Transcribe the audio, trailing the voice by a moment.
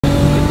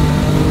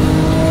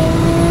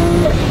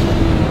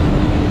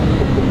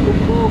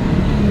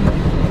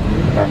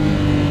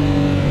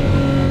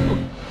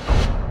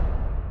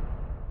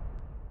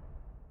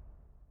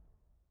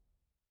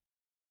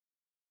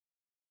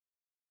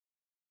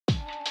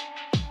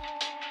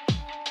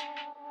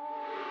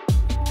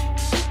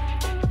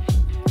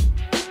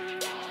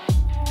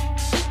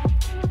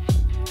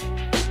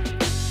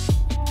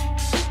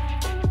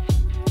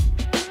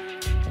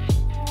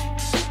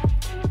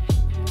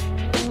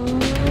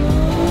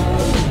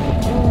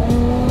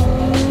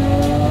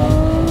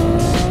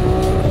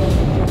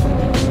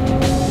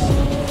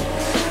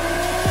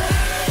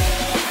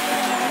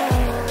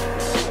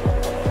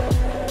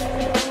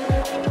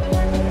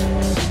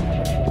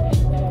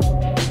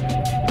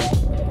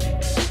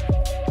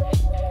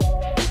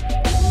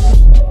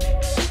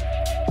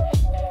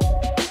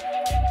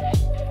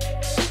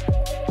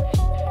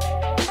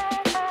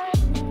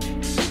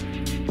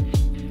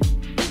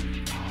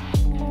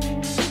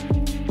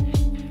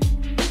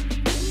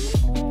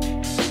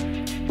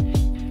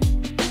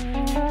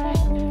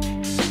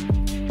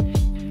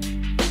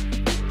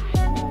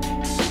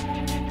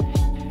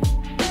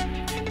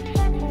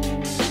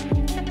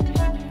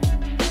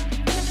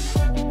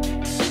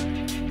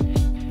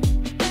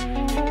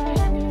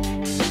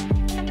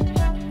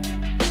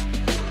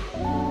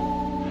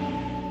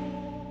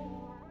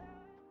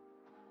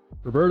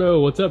Roberto,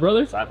 what's up,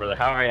 brother? What's up, brother?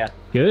 How are you?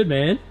 Good,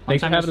 man.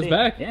 Thanks for having us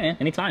back. Yeah, man.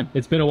 Anytime.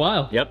 It's been a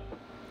while. Yep.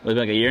 Was it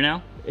like a year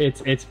now?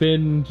 It's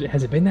been,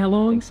 has it been that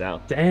long? I think so.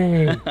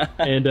 Dang.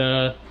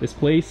 And this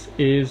place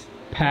is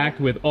packed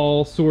with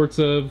all sorts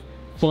of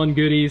fun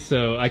goodies,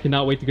 so I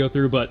cannot wait to go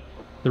through. But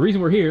the reason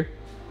we're here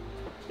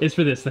is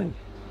for this thing.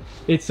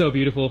 It's so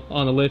beautiful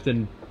on the lift,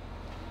 and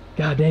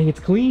god dang, it's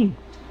clean.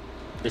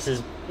 This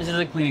is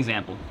a clean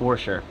example, for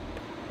sure.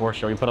 For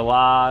sure. We put a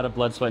lot of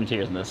blood, sweat, and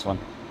tears in this one.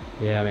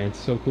 Yeah, man, it's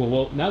so cool.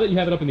 Well, now that you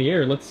have it up in the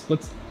air, let's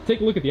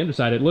take a look at the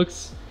underside. It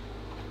looks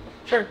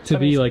to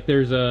be like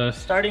there's a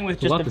starting with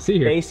just the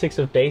basics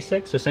of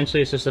basics.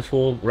 Essentially, it's just a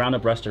full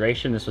roundup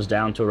restoration. This was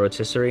down to a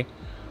rotisserie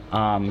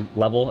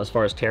level as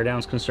far as teardown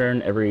is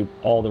concerned.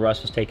 All the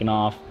rust was taken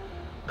off.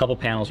 A couple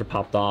panels were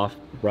popped off.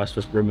 Rust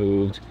was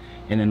removed,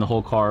 and then the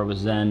whole car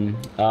was then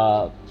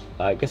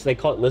I guess they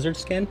call it lizard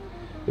skin,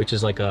 which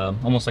is like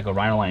almost like a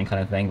rhinoline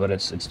kind of thing, but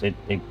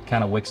it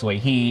kind of wicks away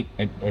heat.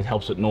 It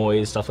helps with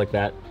noise, stuff like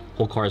that.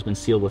 Whole car has been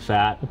sealed with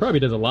that. It probably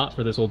does a lot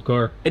for this old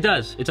car. It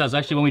does. It does.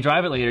 Actually, when we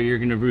drive it later, you're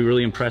going to be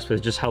really impressed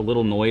with just how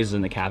little noise is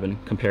in the cabin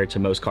compared to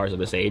most cars of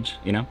this age,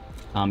 you know?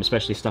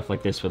 Especially stuff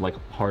like this with like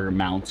harder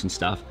mounts and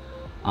stuff.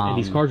 And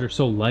these cars are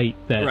so light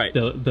that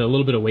the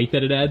little bit of weight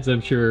that it adds,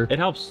 I'm sure. It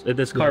helps.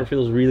 This car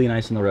feels really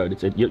nice on the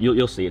road.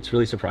 You'll see. It's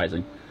really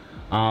surprising.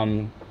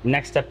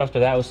 Next step after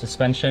that was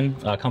suspension.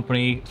 A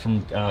company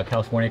from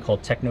California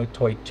called Techno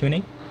Toy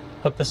Tuning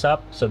hooked this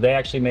up. So they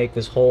actually make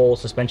this whole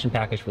suspension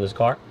package for this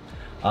car.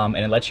 And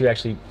it lets you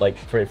actually, like,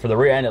 for the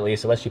rear end at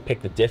least, it lets you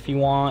pick the diff you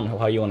want and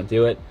how you want to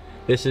do it.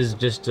 This is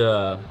just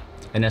an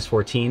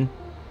S14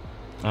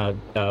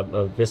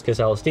 viscous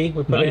LSD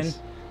we put in,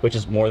 which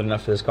is more than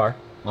enough for this car,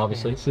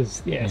 obviously.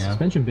 Yeah,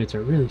 suspension bits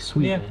are really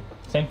sweet. Yeah. Man.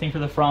 Same thing for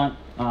the front.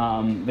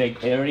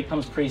 It already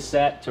comes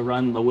preset to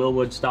run the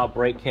Willwood style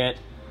brake kit.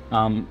 We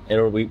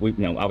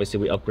obviously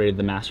we upgraded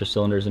the master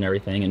cylinders and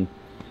everything, and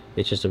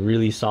it's just a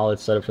really solid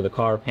setup for the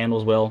car.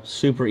 Handles well,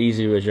 super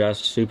easy to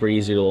adjust, super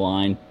easy to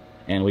align.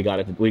 And we got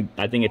it.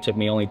 I think it took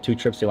me only 2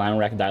 trips to the alignment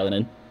rack to dial it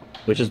in,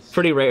 which is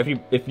pretty rare.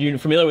 If you're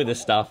familiar with this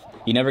stuff,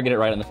 you never get it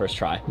right on the first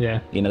try.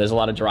 Yeah. You know, there's a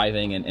lot of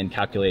driving and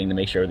calculating to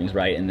make sure everything's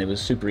right, and it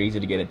was super easy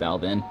to get it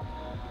dialed in.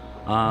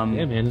 Yeah,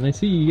 man. And I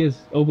see you guys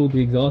ovaled the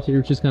exhaust here,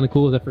 which is kind of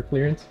cool. Is that for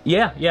clearance?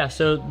 Yeah.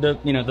 So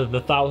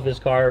the thought with this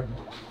car,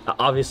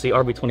 obviously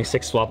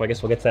RB26 swap. I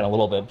guess we'll get to that in a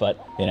little bit,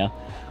 but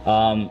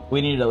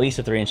we needed at least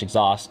a 3-inch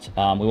exhaust.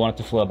 We wanted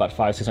to flow about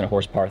 500-600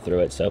 horsepower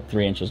through it, so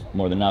 3 inches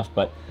more than enough.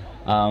 But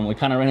we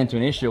kind of ran into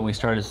an issue when we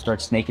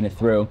started snaking it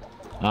through.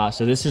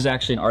 So this is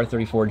actually an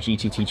R34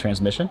 GTT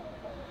transmission,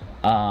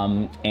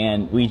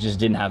 and we just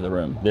didn't have the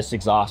room. This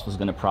exhaust was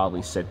going to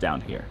probably sit down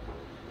here.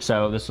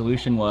 So the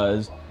solution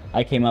was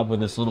I came up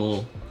with this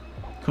little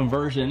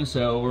conversion.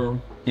 So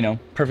we're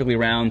perfectly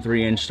round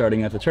 3-inch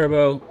starting at the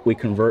turbo. We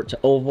convert to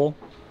oval.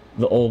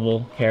 The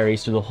oval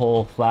carries through the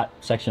whole flat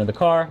section of the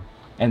car,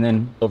 and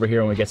then over here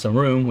when we get some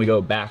room, we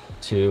go back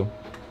to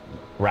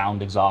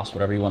round exhaust,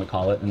 whatever you want to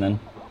call it, and then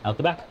out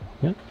the back.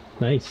 Yeah,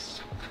 nice.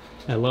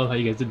 I love how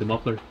you guys did the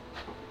muffler.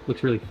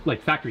 Looks really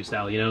like factory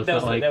style, you know? That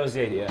was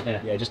the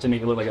idea. Yeah, just to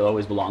make it look like it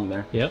always belonged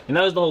there. Yep. And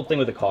that was the whole thing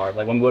with the car.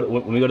 Like when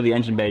we go to the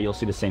engine bay, you'll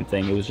see the same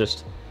thing. It was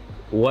just,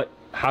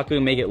 how can we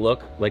make it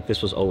look like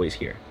this was always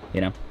here,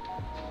 you know?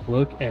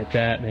 Look at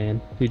that, man.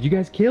 Dude, you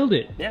guys killed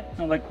it. Yeah,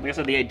 like I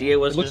said, the idea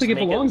was looks like it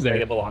belongs there.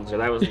 It belongs there.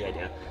 That was the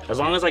idea. As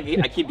long as I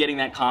keep getting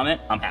that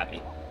comment, I'm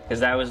happy. Because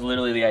that was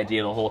literally the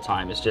idea the whole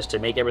time, is just to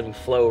make everything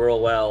flow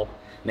real well,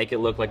 make it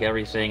look like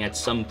everything at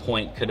some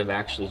point could have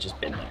actually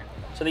just been there.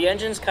 So the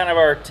engine's kind of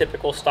our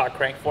typical stock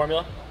crank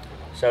formula.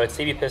 So it's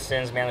CB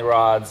pistons, Manley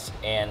rods,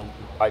 and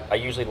I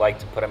usually like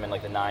to put them in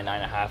like the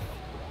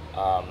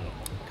 9.5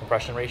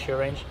 compression ratio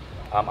range.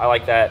 I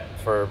like that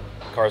for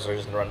cars that are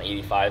just gonna run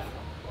 85.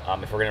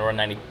 If we're gonna run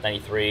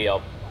 93,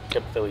 I'll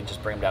typically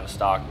just bring them down to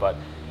stock. But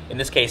in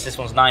this case, this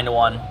one's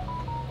 9-to-1.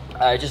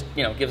 It just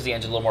gives the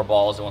engine a little more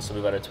balls. It wants to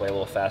move out of its way a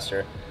little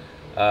faster.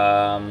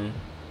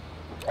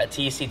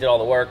 TEC did all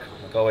the work.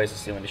 Like always,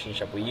 it's the only machine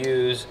shop we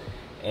use.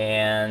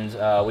 And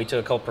we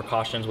took a couple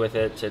precautions with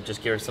it to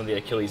just give it some of the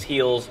Achilles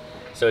heels.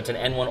 So it's an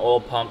N1 oil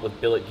pump with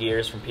billet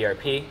gears from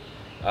PRP.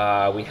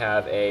 We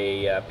have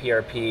a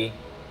PRP,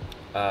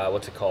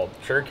 what's it called?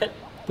 Trigger kit?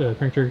 The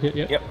crank trigger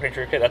kit, Yep, crank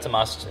trigger kit, that's a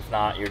must. If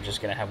not, you're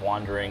just gonna have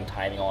wandering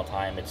timing all the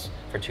time.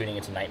 For tuning,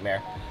 it's a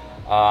nightmare.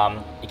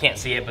 You can't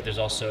see it, but there's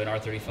also an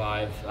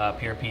R35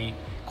 PRP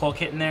coil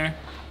kit in there.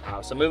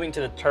 So moving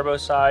to the turbo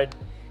side,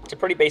 it's a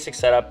pretty basic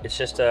setup. It's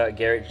just a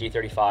Garrett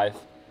G35.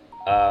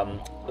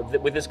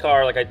 With this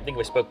car, like I think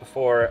we spoke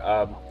before,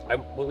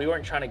 we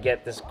weren't trying to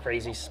get this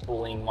crazy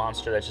spooling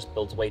monster that just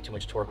builds way too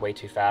much torque way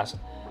too fast.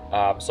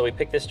 So we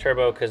picked this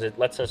turbo because it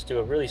lets us do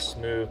a really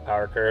smooth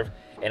power curve,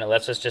 and it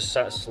lets us just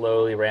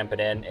slowly ramp it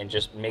in and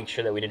just make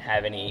sure that we didn't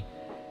have any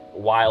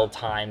wild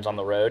times on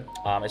the road,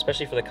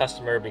 especially for the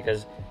customer,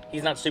 because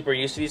he's not super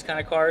used to these kind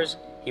of cars.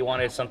 He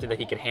wanted something that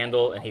he could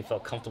handle and he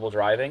felt comfortable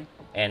driving,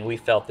 and we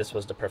felt this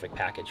was the perfect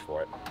package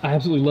for it. I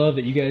absolutely love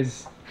that you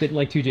guys didn't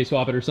like 2J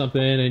swap it or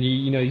something, and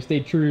you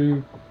stayed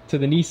true to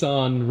the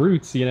Nissan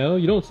roots.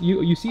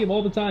 You see them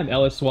all the time.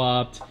 LS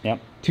swapped, yep.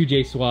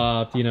 2J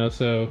swapped.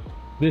 So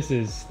this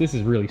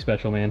is really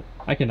special, man.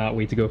 I cannot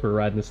wait to go for a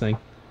ride in this thing.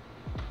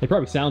 It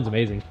probably sounds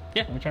amazing.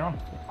 Yeah, let me turn it on.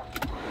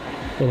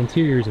 That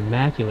interior is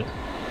immaculate.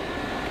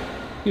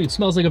 Dude, it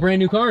smells like a brand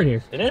new car in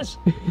here. It is.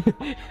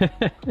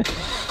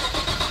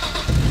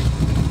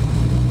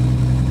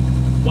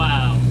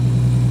 Wow.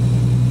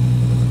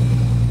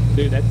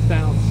 Dude, that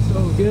sounds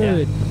so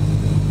good. Yeah.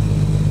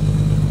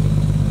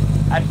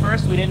 At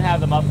first, we didn't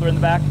have the muffler in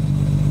the back,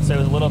 so it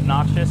was a little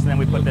obnoxious, and then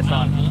we put this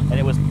on, and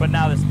it was, but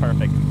now this is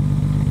perfect.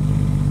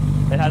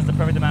 It has the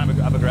perfect amount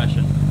of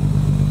aggression.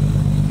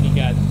 You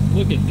guys,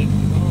 look at this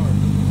car.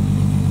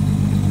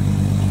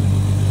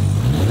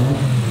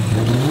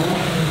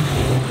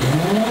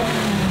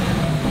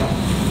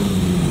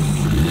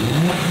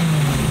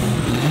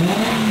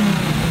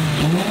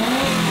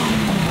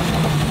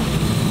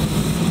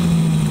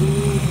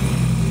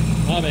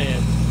 Oh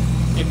man,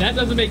 if that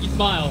doesn't make you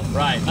smile,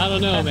 right? I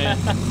don't know, man.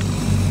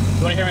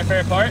 You want to hear my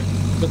favorite part?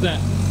 What's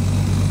that?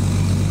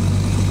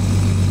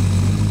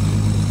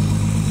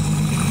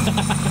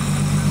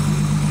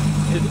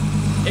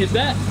 Is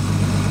that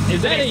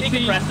AC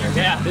compressor?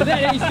 Yeah. Is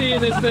that AC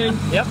in this thing?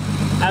 Yep,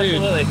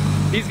 absolutely.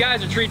 Dude, these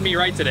guys are treating me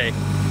right today.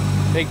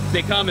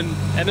 They come and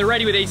they're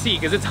ready with AC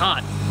because it's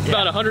hot. It's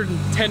about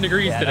 110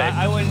 degrees today.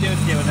 I wouldn't do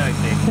it with no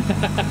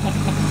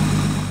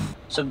AC.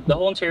 So the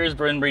whole interior has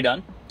been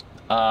redone.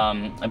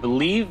 I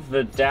believe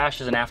the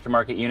dash is an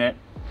aftermarket unit,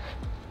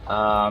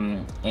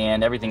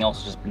 and everything else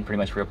has just been pretty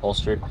much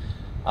reupholstered.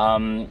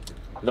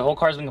 The whole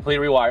car's been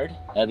completely rewired.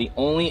 The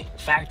only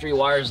factory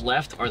wires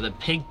left are the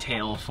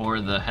pigtail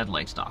for the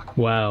headlight stock.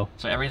 Wow.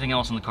 So everything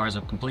else in the car is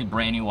a complete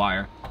brand new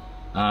wire.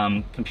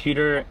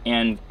 Computer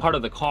and part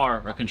of the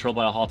car are controlled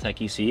by a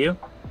Haltech ECU.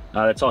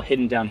 That's all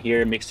hidden down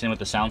here, mixed in with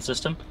the sound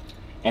system.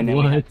 And then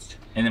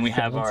we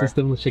have our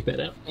system. Let's check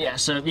that out. Yeah,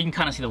 so you can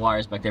kind of see the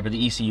wires back there, but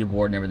the ECU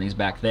board and everything's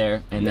back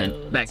there. And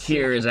then back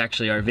here is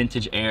actually our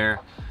vintage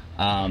air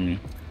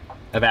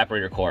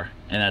evaporator core,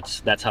 and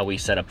that's how we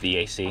set up the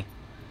AC.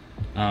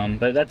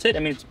 But that's it. I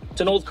mean,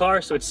 it's an old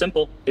car, so it's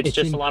simple. It's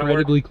just a lot of work.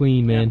 Incredibly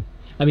clean, man. Yeah.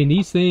 I mean,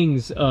 these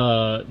things,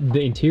 the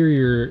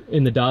interior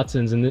in the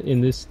Datsuns and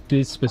in this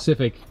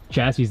specific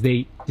chassis,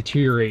 they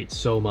deteriorate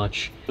so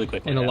much. Really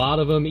quickly, and a lot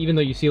of them, even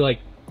though you see like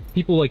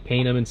people like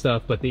paint them and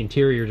stuff, but the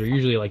interiors are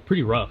usually like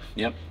pretty rough.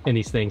 Yep. In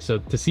these things, so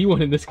to see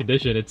one in this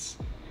condition, it's,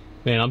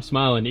 man, I'm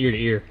smiling ear to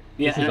ear.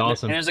 Yeah, this is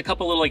awesome. And there's a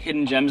couple little like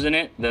hidden gems in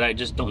it that I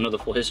just don't know the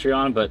full history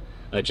on, but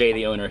Jay,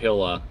 the owner,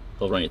 he'll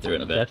run you through it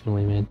in a bit.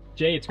 Definitely, man.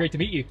 Jay, it's great to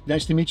meet you.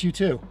 Nice to meet you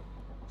too.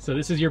 So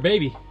this is your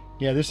baby.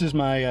 Yeah, this is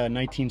my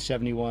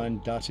 1971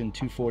 Datsun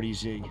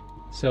 240Z.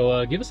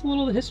 So give us a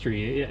little of the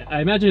history.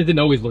 I imagine it didn't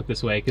always look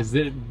this way, because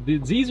the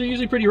Zs are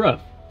usually pretty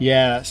rough.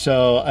 Yeah,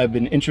 so I've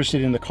been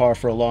interested in the car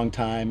for a long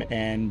time,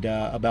 and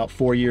about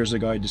 4 years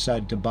ago I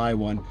decided to buy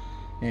one,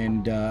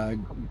 and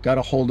got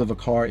a hold of a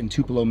car in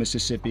Tupelo,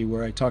 Mississippi,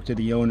 where I talked to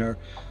the owner,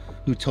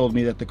 who told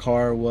me that the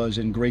car was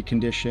in great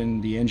condition,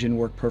 the engine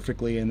worked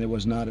perfectly, and there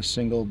was not a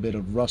single bit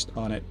of rust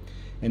on it.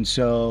 And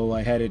so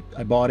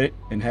I bought it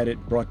and had it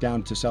brought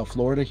down to South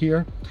Florida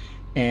here,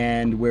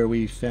 and where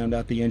we found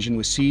out the engine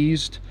was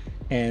seized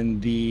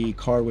and the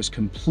car was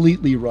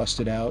completely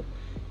rusted out.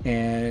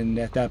 And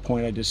at that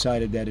point I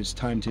decided that it's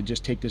time to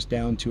just take this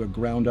down to a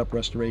ground up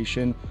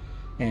restoration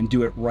and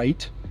do it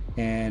right,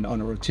 and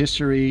on a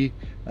rotisserie,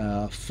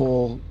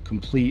 full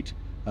complete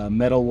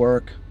metal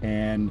work,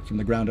 and from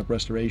the ground up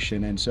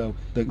restoration. And so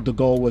the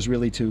goal was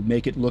really to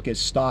make it look as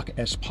stock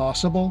as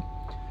possible,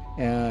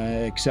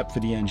 except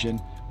for the engine,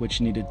 which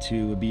needed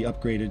to be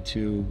upgraded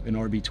to an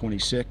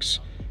RB26,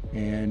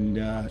 and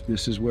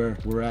this is where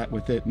we're at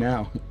with it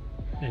now.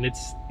 And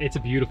it's a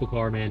beautiful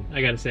car, man.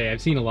 I gotta say,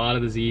 I've seen a lot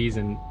of the Zs,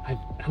 and I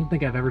don't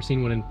think I've ever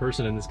seen one in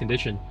person in this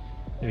condition.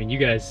 I mean, you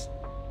guys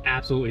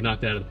absolutely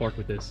knocked it out of the park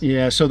with this.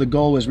 Yeah, so the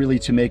goal was really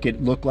to make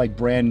it look like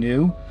brand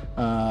new.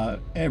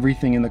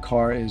 Everything in the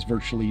car is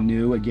virtually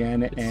new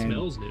again. It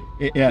smells new.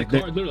 Yeah, the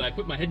car, literally, I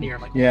put my head in here,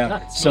 I'm like, yeah, oh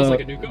God, it smells so like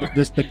a new car.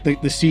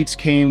 The seats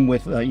came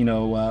with,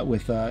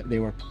 they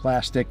were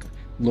plastic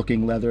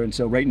looking leather, and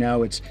so right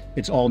now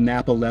it's all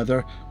Napa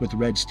leather with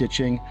red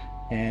stitching,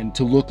 and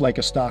to look like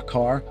a stock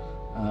car.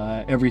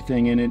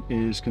 Everything in it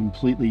is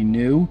completely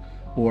new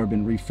or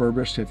been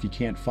refurbished if you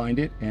can't find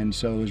it, and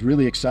so it was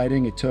really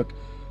exciting. It took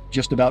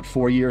just about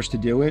 4 years to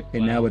do it,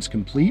 and now it's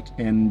complete,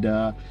 and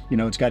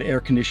it's got air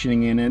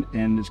conditioning in it,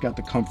 and it's got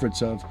the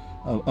comforts of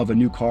a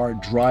new car.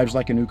 It drives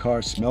like a new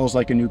car, smells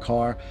like a new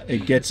car.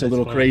 It gets a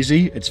little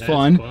crazy. It's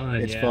fun.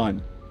 It's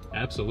fun.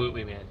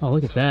 Absolutely, man. Oh,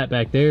 look at that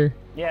back there.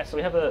 Yeah, so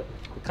we have a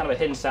kind of a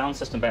hidden sound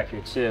system back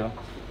here too.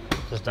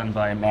 This is done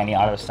by Manny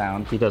Auto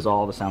Sound. He does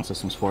all the sound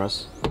systems for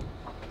us.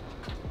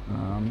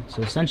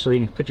 So essentially,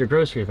 you can put your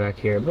grocery back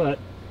here, but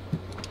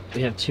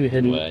we have two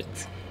hidden.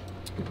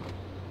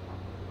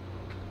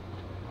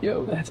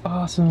 Yo, that's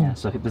awesome. Yeah,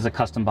 so there's a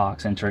custom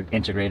box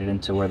integrated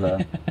into where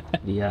the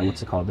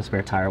what's it called, the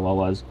spare tire well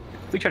was.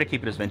 We try to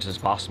keep it as vintage as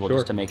possible,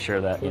 just to make sure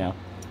that, you know,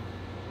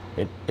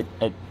 it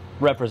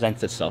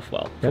represents itself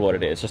well for what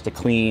it is. Just a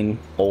clean,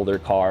 older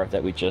car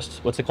that we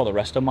just, what's it called, a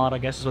resto mod, I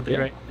guess is what they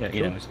right? Yeah,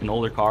 you know, it's an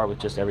older car with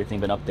just everything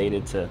been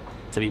updated to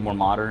be more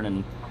modern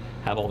and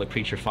have all the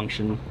creature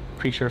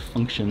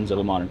functions of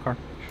a modern car.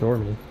 Sure,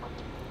 man.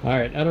 All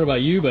right, I don't know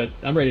about you, but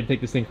I'm ready to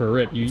take this thing for a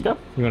rip. You want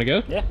to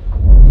go? Yeah.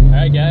 All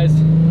right, guys.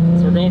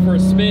 So we're going for a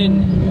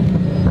spin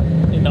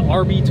in the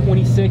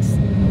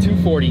RB26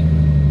 240.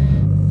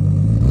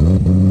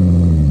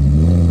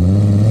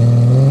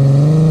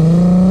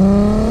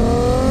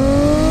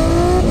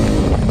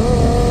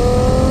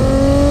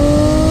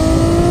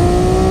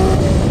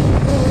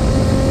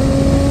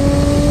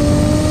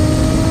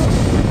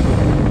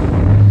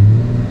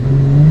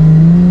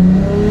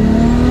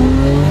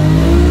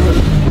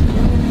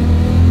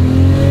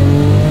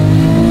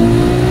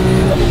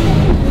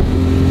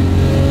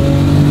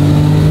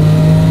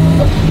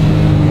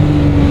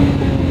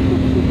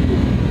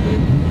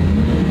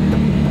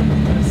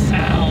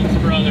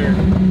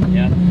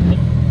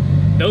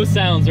 Those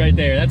sounds right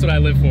there, that's what I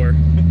live for.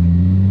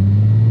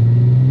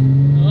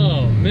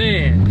 Oh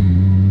man.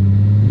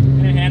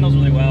 And it handles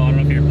really well. I don't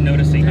know if you're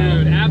noticing.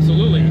 Dude,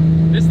 absolutely.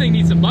 This thing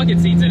needs some bucket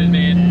seats in it,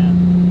 man.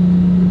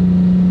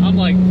 Yeah. I'm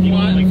like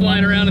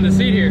flying around in the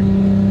seat here.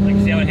 Like,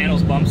 see how it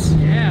handles bumps?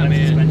 Yeah,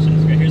 man. Suspension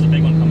is great. Here's a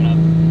big one coming up.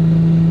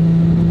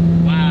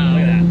 Wow.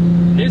 Look at that.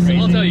 This,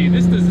 I'll tell you,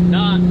 this does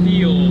not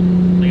feel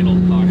like an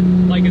old car.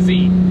 Like a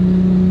Z.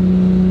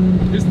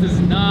 This does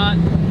not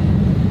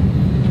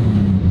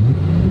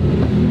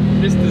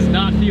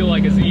feel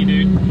like a Z,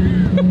 dude.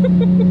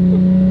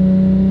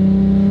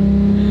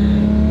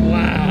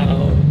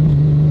 Wow.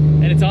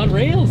 And it's on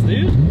rails,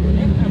 dude.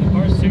 Yeah, the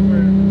car's super,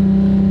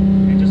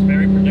 and just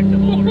very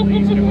predictable, really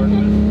easy to work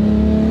with.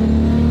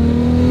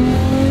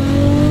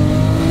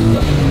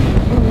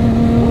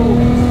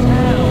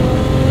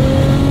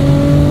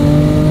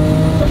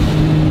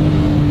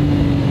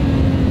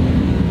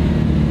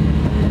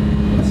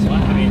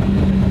 I mean,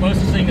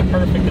 closest thing to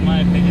perfect, in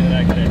my opinion,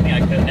 that I think I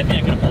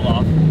could have pulled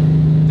off.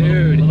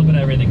 Dude. A little bit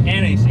of everything,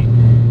 and AC.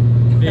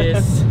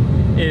 This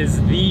is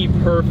the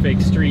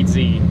perfect street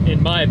Z,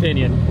 in my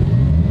opinion.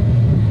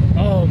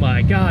 Oh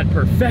my God,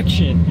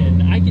 perfection.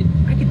 And I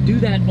could do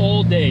that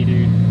all day,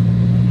 dude.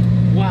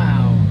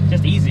 Wow.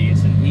 Just easy.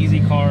 It's an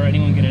easy car.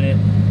 Anyone get in it.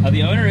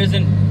 The owner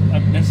isn't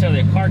necessarily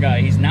a car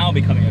guy. He's now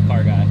becoming a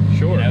car guy.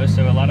 Sure. You know,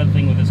 so a lot of the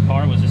thing with this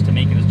car was just to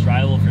make it as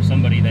drivable for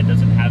somebody that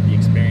doesn't have the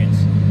experience.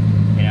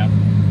 You know,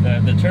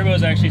 the turbo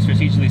is actually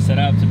strategically set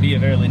up to be a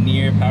very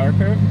linear power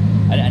curve.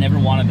 I never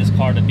wanted this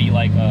car to be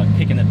like a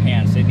kick in the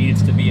pants. It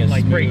needs to be a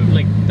like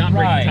smooth, not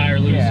break the tire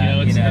loose.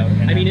 Yeah, you know,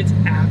 I mean, it's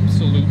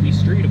absolutely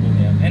streetable.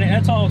 Yeah, and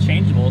that's all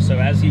changeable. So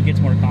as he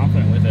gets more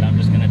confident with it, I'm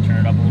just going to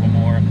turn it up a little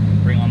more,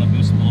 bring on the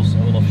boost a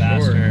little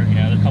faster. Sure. You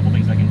know, there's a couple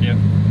things I can do.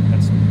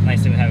 That's the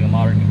nice thing with having a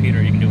modern computer.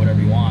 You can do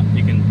whatever you want.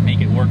 You can make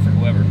it work for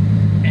whoever.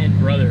 And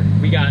brother,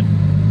 we got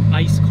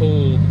ice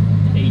cold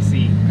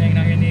AC. Hanging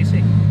out here in the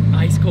AC.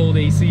 Ice cold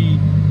AC.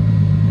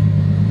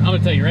 I'm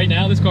gonna tell you right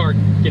now, this car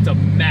gets a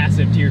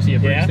massive tier C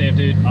British stamp,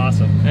 dude.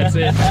 Awesome. That's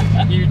it.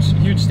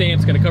 huge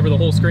stamp's gonna cover the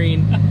whole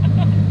screen.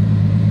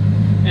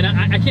 And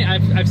I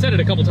can't. I've said it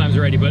a couple times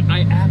already, but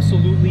I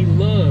absolutely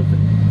love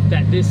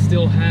that this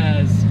still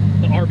has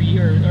the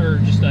RB or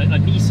just a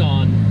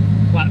Nissan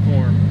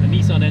platform, a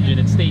Nissan engine.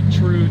 It stayed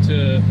true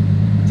to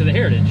the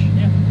heritage.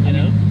 Yeah. You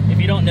know, if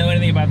you don't know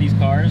anything about these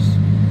cars,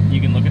 you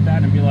can look at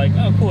that and be like,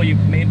 oh, cool, you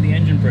made the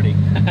engine pretty.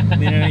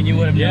 You know, and you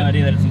would have no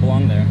idea that it doesn't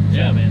belong there. So.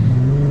 Yeah, man.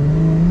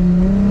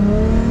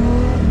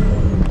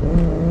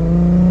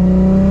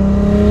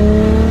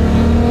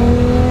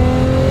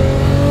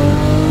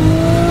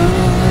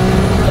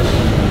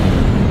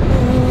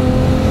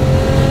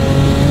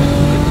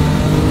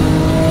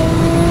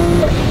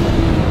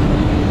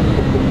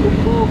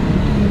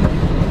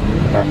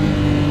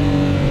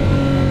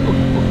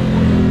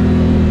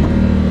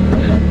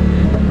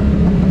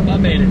 My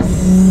man is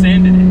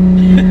sending it.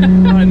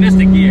 Well, I missed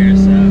a gear,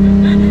 so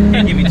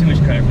can't give me too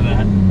much credit for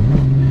that.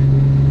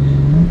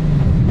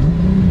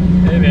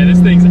 Hey man, this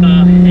thing's a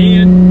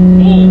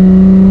handful.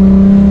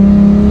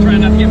 Try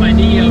not to get my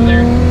knee up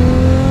there.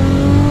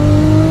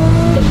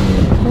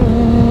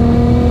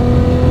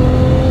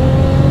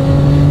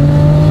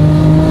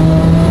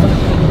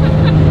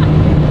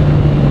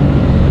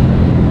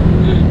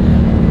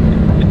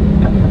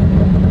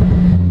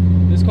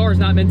 This car is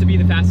not meant to be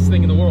the fastest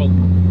thing in the world,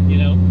 you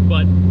know,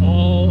 but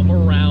all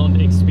around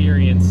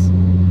experience.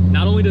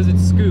 Not only does it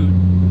scoot,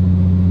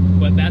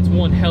 but that's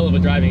one hell of a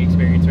driving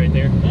experience right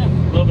there. Yeah,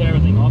 a little bit of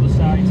everything, all the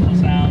sights, all the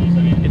sounds.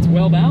 I mean, It's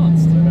well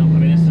balanced. I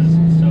mean, this is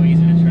so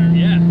easy to turn.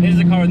 Yeah. This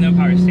is a car with no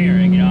power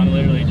steering. You know, I'm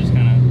literally just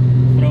kind of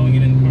throwing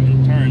it in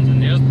turns,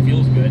 and it just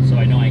feels good, so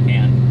I know I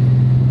can.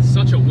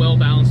 Such a well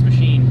balanced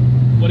machine.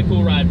 What a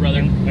cool ride, brother.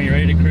 And when you're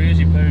ready to cruise,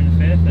 you put it in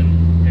fifth,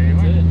 and there you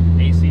That's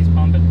are. AC's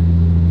pumping.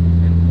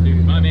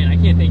 Dude, my man, I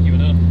can't thank you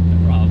enough.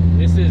 No problem.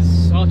 This is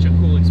such a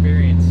cool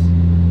experience.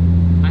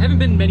 I haven't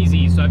been in many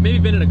Z's, so I've maybe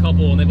been in a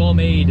couple, and they've all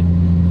made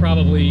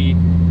probably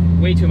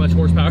way too much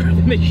horsepower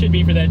than they should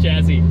be for that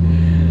chassis. You've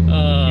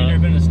never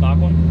been in a stock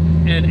one?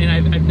 And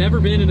I've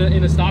never been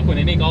in a stock one.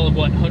 They make all of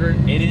what,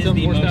 100 It is some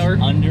the horsepower?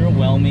 most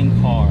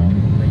underwhelming car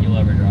that you'll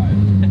ever drive.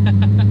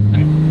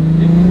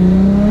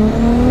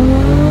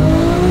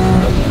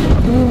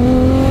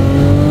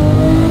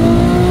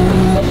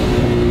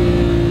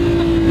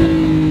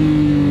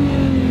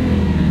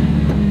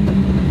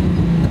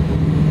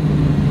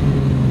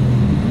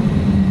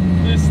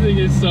 This thing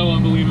is so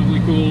unbelievably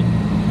cool.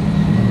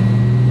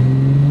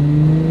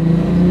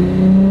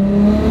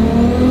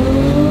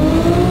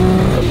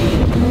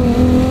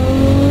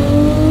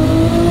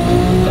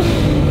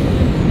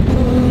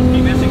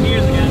 Keep messing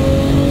gears again.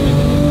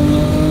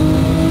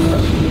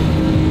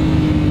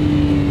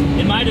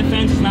 In my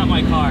defense, it's not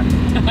my car.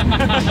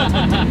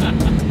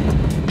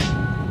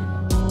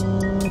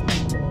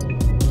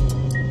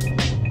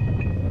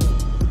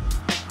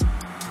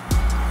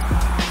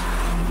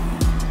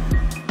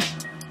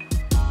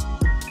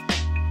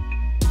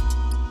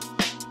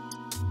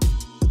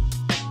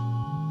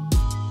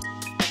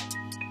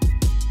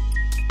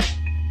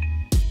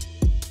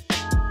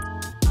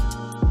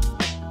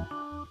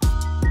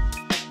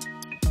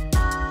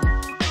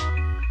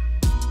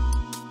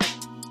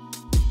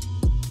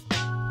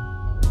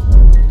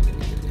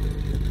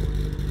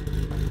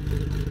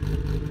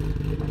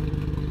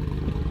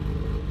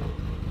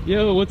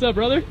 Yo, what's up,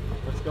 brother?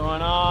 What's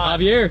going on?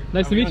 Javier,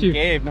 nice to meet you.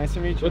 Gabe, nice to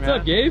meet you. What's man.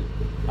 up, Gabe?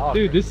 Oh,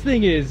 Dude, this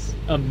thing is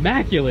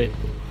immaculate.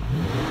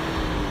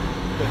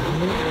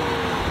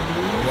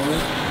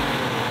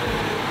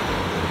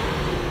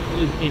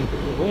 It is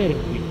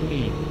incredibly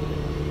clean.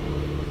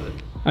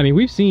 I mean,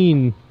 we've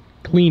seen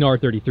clean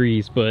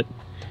R33s, but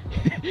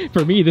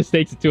for me, this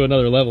takes it to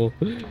another level.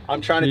 I'm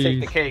trying to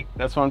take the Jeez. cake.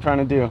 That's what I'm trying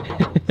to do.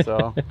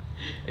 So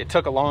it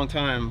took a long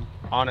time,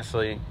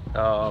 honestly.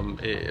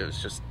 It was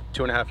just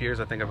 2.5 years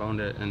I think I've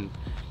owned it, and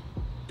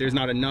there's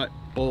not a nut,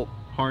 bolt,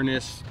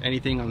 harness,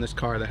 anything on this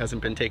car that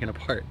hasn't been taken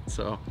apart.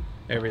 So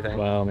everything.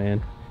 Wow,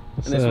 man.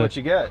 And this is what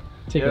you get.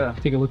 Take a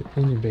look at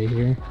the engine bay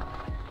here.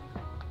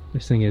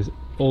 This thing is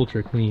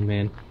ultra clean,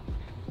 man.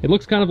 It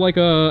looks kind of like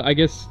a, I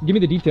guess, give me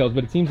the details,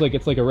 but it seems like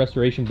it's like a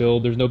restoration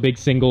build. There's no big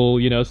single,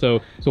 you know, so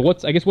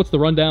what's the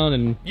rundown?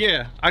 And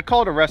Yeah, I'd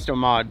call it a resto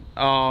mod.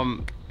 I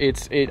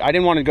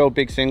didn't want to go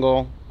big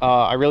single.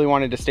 I really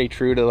wanted to stay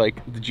true to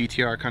like the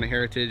GTR kind of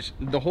heritage.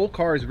 The whole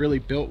car is really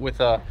built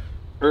with a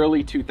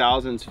early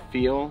 2000s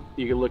feel.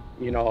 You can look,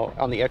 you know,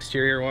 on the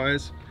exterior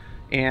wise,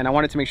 and I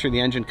wanted to make sure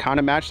the engine kind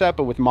of matched that,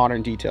 but with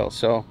modern details.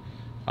 So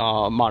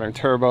modern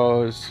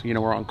turbos, you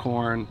know, we're on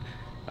corn.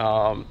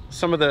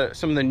 Some of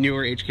the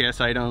newer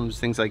HKS items,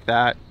 things like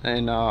that,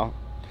 and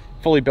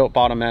fully built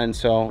bottom end.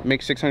 So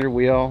make 600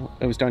 wheel.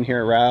 It was done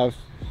here at Rav.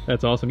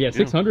 that's awesome. Yeah,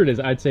 600 is,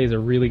 I'd say, is a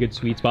really good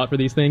sweet spot for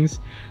these things,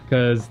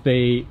 because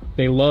they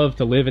love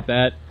to live at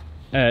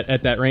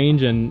that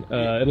range, and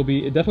it'll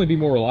definitely be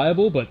more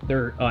reliable, but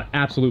they're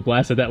absolute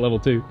blast at that level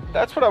too.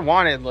 That's what I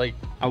wanted. Like,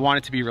 I want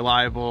it to be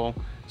reliable,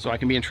 so I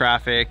can be in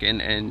traffic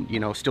and you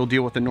know, still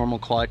deal with the normal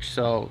clutch.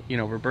 So, you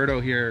know,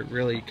 Roberto here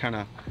really kind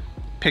of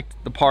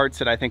picked the parts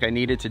that I think I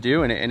needed to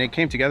do, and it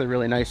came together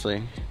really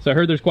nicely. So I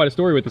heard there's quite a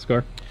story with this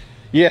car.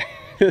 Yeah.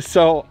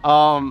 So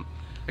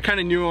I kind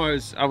of knew I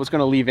was going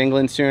to leave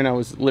England soon. I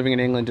was living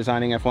in England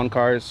designing F1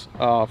 cars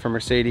for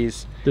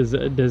Mercedes.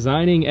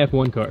 Designing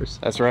F1 cars.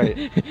 That's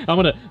right.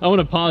 I'm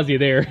gonna pause you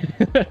there.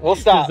 We'll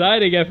stop.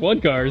 Designing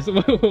F1 cars.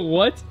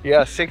 What?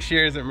 Yeah, 6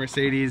 years at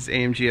Mercedes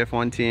AMG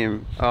F1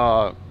 team.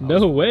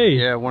 No way.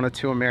 Yeah, one of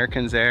two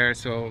Americans there.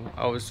 So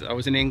I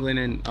was in England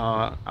and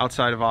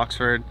outside of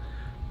Oxford,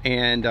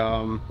 and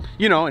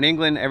you know, in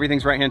England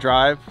everything's right-hand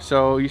drive,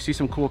 so you see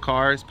some cool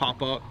cars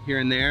pop up here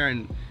and there,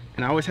 and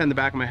I always had in the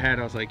back of my head,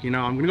 I was like, you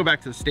know, I'm gonna go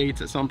back to the States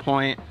at some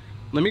point.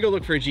 Let me go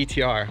look for a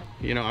GTR.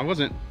 You know, I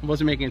wasn't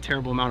making a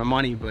terrible amount of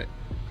money, but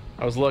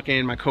I was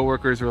looking. My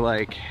coworkers were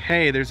like,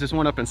 hey, there's this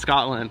one up in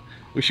Scotland,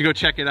 we should go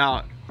check it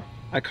out.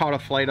 I caught a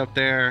flight up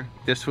there.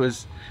 This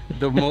was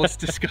the most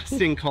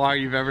disgusting car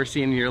you've ever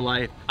seen in your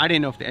life. I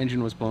didn't know if the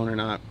engine was blown or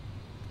not,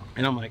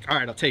 and I'm like, all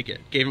right, I'll take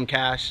it. Gave him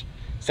cash,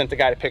 sent the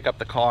guy to pick up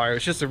the car. It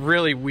was just a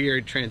really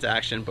weird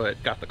transaction,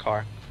 but got the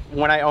car.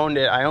 When I owned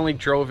it, I only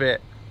drove it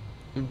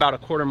about a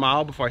quarter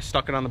mile before I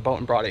stuck it on the boat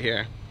and brought it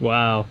here.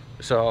 Wow.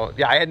 So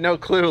yeah, I had no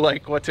clue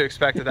like what to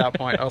expect at that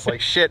point. I was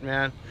like, shit,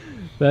 man.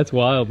 That's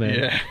wild, man.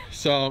 Yeah,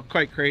 so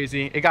quite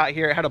crazy. It got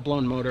here, it had a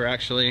blown motor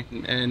actually,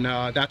 and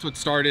that's what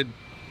started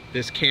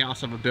this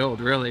chaos of a build,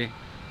 really.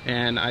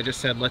 And I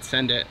just said, let's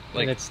send it.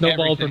 Like, and it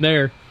snowballed everything. from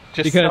there.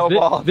 Just because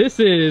snowballed. this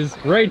is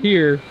right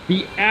here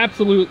the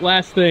absolute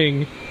last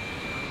thing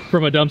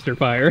from a dumpster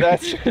fire.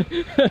 That's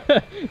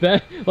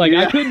that, like,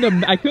 Yeah.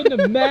 I couldn't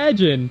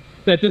imagine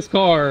that this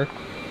car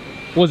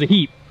was a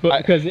heap, but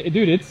because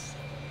dude,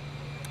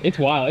 it's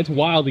wild. It's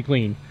wildly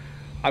clean.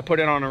 I put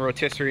it on a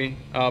rotisserie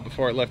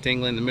before it left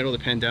England in the middle of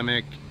the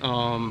pandemic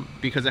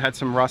because it had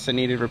some rust that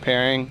needed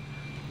repairing.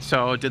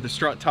 So did the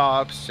strut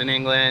tops in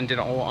England, did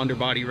a whole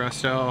underbody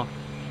resto,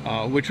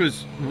 which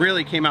was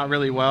really came out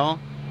really well.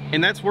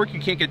 And that's work you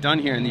can't get done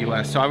here in the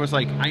US. So I was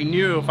like, I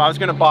knew if I was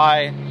gonna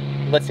buy,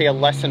 let's say, a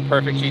less than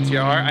perfect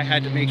GTR, I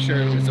had to make sure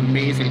it was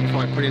amazing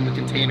before I put it in the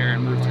container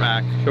and moved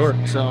back. Sure.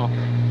 So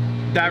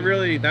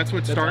that's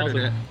what started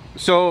it.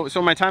 So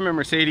my time at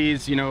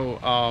Mercedes, you know,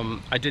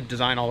 I did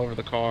design all over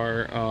the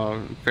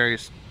car,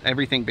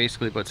 everything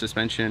basically but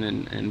suspension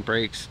and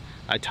brakes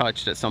I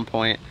touched at some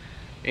point.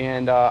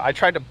 And I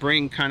tried to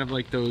bring kind of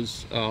like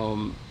those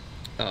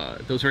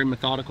very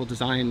methodical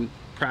design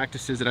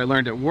practices that I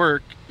learned at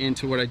work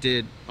into what I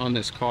did on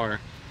this car.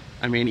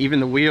 I mean,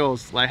 even the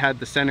wheels, I had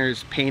the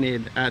centers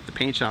painted at the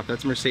paint shop.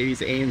 That's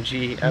Mercedes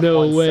AMG F1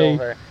 No way.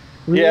 Silver.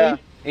 Really? Yeah.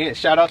 And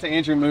shout out to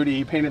Andrew Moody,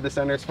 he painted the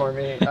centers for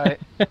me.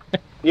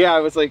 Yeah,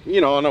 I was like,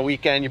 you know, on a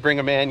weekend, you bring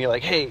them in, you're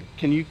like, hey,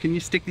 can you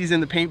stick these in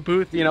the paint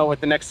booth, you know,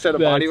 with the next set of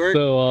bodywork? That's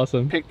so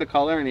awesome. Pick the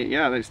color, and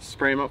yeah, they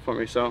spray them up for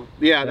me. So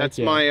yeah, that's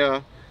my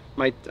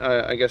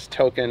I guess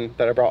token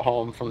that I brought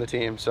home from the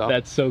team. So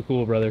that's so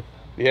cool, brother.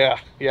 Yeah,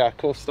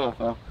 cool stuff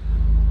though. All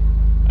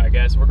right,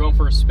 guys, we're going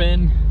for a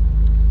spin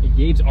in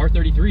Gabe's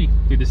R33.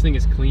 Dude, this thing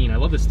is clean. I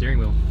love the steering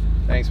wheel.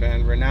 Thanks,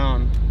 man.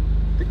 Renowned.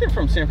 I think they're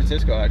from San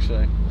Francisco,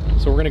 actually.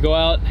 So we're gonna go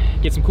out,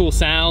 get some cool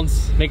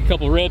sounds, make a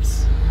couple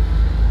rips,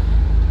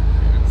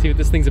 see what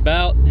this thing's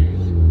about.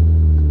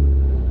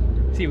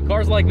 See what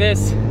cars like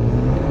this.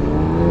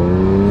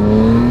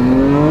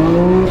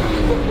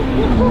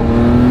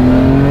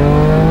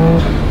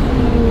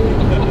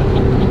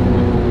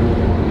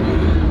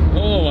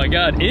 Oh my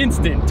God,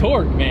 instant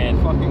torque, man.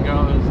 It fucking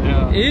goes,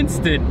 yeah.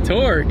 Instant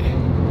torque.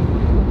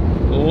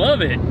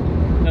 Love it.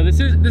 Now this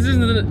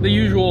isn't the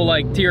usual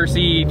like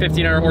TRC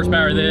 1500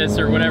 horsepower this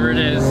or whatever it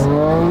is.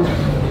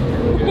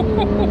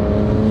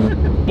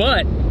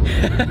 But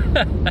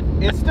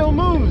it still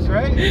moves,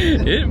 right?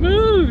 It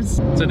moves.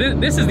 So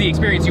this is the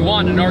experience you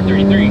want in an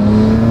R33.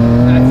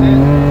 That's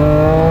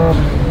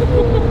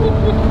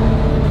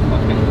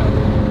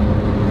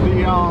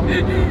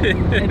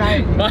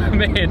it. My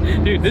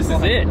man, dude, this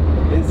is it.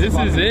 This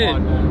is it.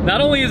 Fun,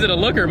 not only is it a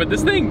looker, but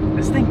this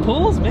thing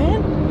pulls,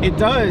 man. It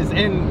does,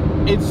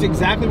 and it's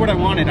exactly what I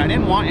wanted. I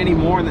didn't want any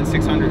more than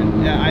 600.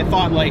 I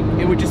thought like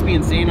it would just be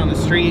insane on the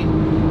street.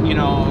 You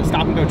know,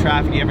 stop and go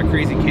traffic, you have a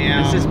crazy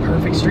cam. This is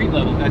perfect street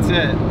level. That's it.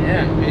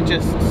 Yeah. It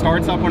just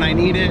starts up when I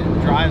need it,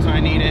 drives when I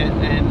need it,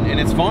 and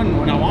it's fun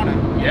when I want it.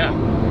 Yeah.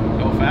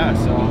 Go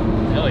fast, so.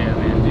 Hell yeah,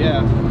 man.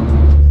 Yeah.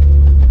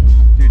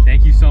 Dude,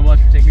 thank you so much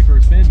for taking me for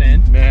a spin,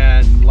 man.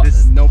 Man,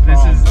 no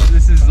problem.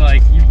 This is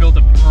like, you built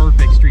a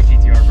perfect street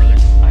GTR, brother.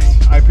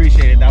 I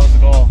appreciate it. That was the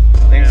goal.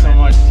 Thanks so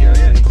much,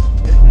 TRC.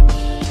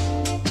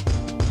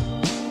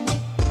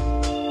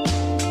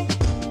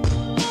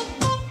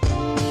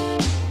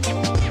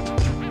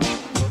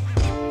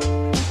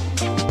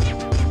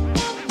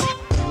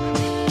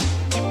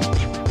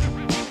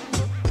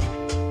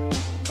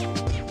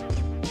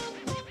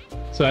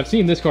 So I've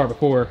seen this car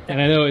before,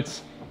 and I know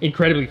it's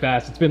incredibly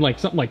fast. It's been like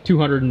something like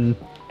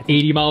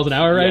 280 miles an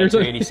hour, right? Yeah, or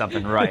something? 280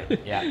 something, right,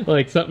 yeah.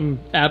 Like something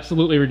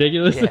absolutely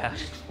ridiculous. Yeah.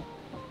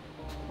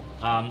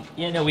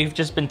 Yeah, no, we've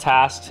just been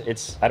tasked.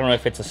 I don't know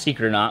if it's a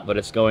secret or not, but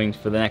it's going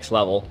for the next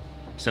level.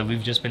 So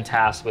we've just been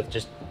tasked with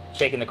just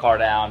shaking the car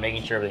down,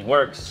 making sure everything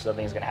works,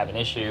 nothing's gonna have an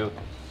issue.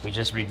 We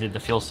just redid the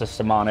fuel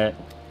system on it.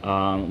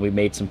 We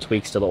made some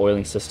tweaks to the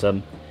oiling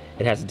system.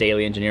 It has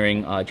daily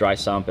engineering, dry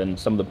sump, and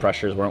some of the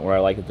pressures weren't where I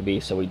like it to be,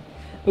 so we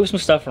moved some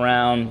stuff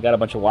around, got a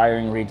bunch of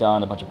wiring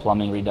redone, a bunch of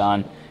plumbing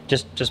redone,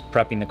 just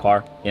prepping the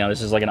car. You know,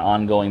 this is like an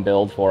ongoing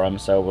build for them,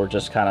 so we're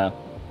just kind of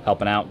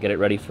helping out, get it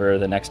ready for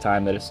the next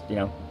time that it's, you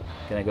know,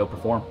 gonna go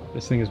perform.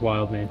 This thing is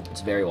wild, man.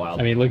 It's very wild.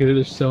 I mean, look at it,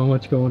 there's so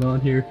much going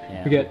on here.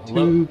 Yeah. We got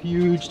two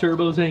huge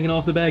turbos hanging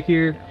off the back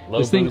here. Low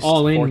this thing boost,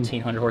 all in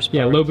 1400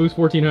 horsepower. Yeah, low boost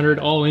 1400,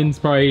 all in's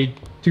probably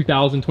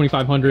 2000,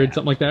 2500,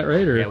 something like that,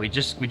 right? Or? Yeah, we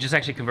just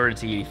actually converted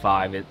to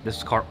E85.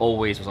 This car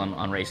always was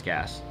on race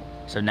gas.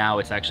 So now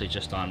it's actually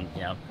just on,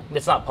 you know,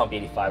 it's not pump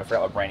 85, I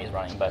forgot what brand he's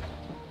running, but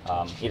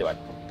either way,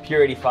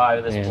 pure 85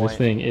 at this point. This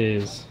thing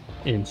is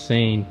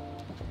insane.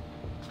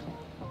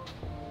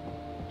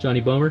 Johnny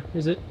Bummer,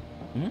 is it?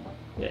 Mm-hmm.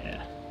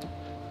 Yeah.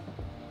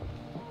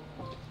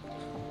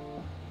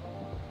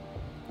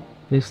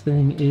 This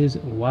thing is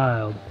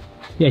wild.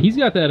 Yeah, he's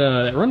got that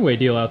that runway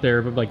deal out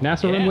there, but like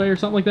NASA runway or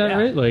something like that,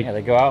 right? Like, yeah,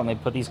 they go out and they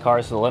put these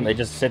cars to the limit. They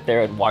just sit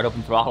there at wide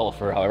open throttle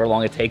for however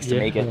long it takes to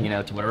make it, you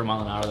know, to whatever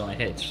mile an hour they want to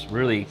hit. It's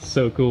really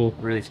so cool.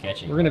 Really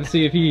sketchy. We're gonna have to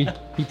see if he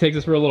takes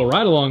us for a little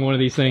ride along one of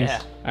these things.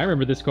 Yeah. I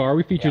remember this car.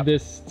 We featured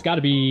this. It's got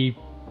to be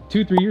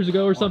 2-3 years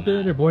ago or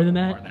something, or more than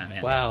that. More than that,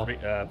 man. Wow.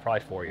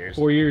 Probably 4 years.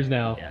 4 years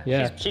now.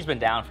 Yeah. She's been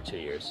down for 2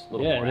 years. A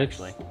little more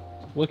actually.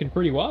 Looking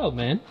pretty wild,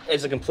 man.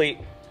 It's a complete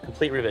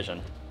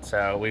revision.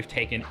 So we've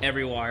taken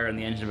every wire in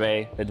the engine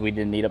bay that we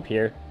didn't need up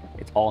here.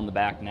 It's all in the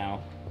back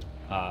now.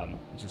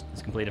 It's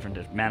a completely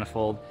different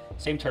manifold.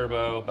 Same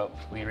turbo, but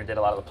we redid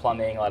a lot of the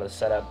plumbing, a lot of the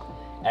setup.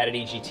 Added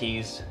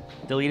EGTs,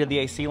 deleted the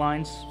AC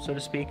lines, so to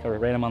speak, or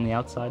ran them on the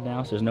outside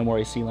now, so there's no more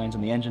AC lines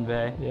in the engine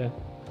bay. Yeah.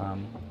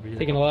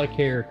 Taking a lot of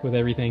care with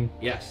everything.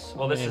 Yes.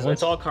 Well,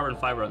 it's all carbon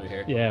fiber under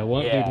here. Yeah.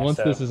 Once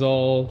this is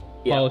all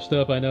polished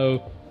up, I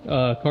know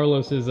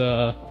Carlos is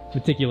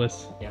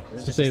meticulous,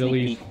 to say the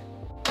least.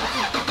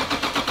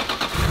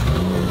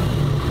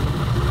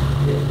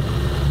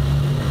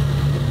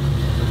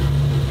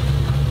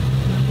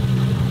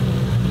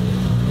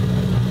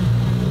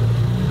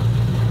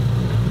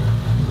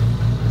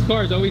 This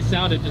car has always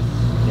sounded just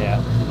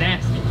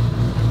nasty.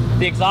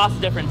 The exhaust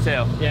is different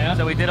too. Yeah.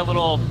 So we did a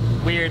little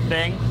weird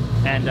thing,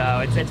 and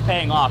it's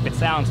paying off. It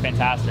sounds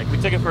fantastic. We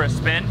took it for a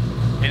spin,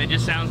 and it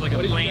just sounds like a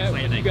plane landing.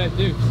 What did you guys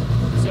do?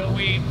 So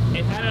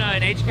it had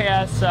an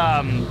HKS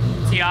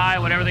TI,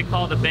 whatever they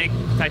call the big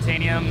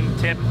titanium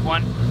tip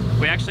one.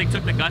 We actually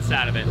took the guts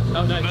out of it.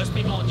 Oh, nice. Most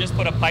people just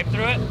put a pipe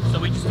through it, so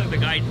we just took the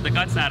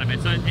guts out of it.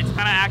 So it's kind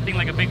of acting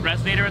like a big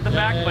resonator at the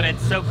back, but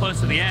it's so close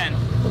to the end,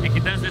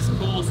 it does this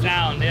cool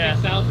sound. Yeah.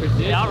 It sounds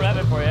ridiculous. Yeah, I'll rev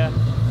it for you.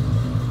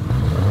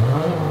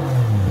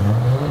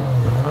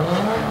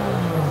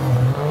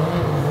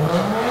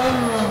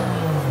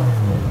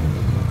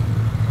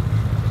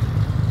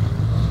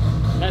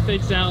 That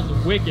thing sounds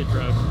wicked,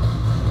 bro.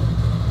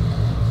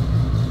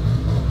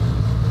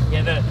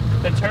 Yeah,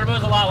 the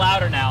turbo's a lot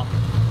louder now.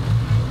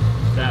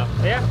 So,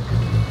 yeah.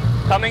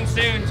 Coming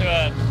soon to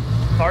a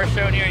car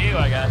show near you,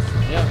 I guess.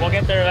 Yeah. We'll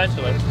get there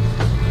eventually.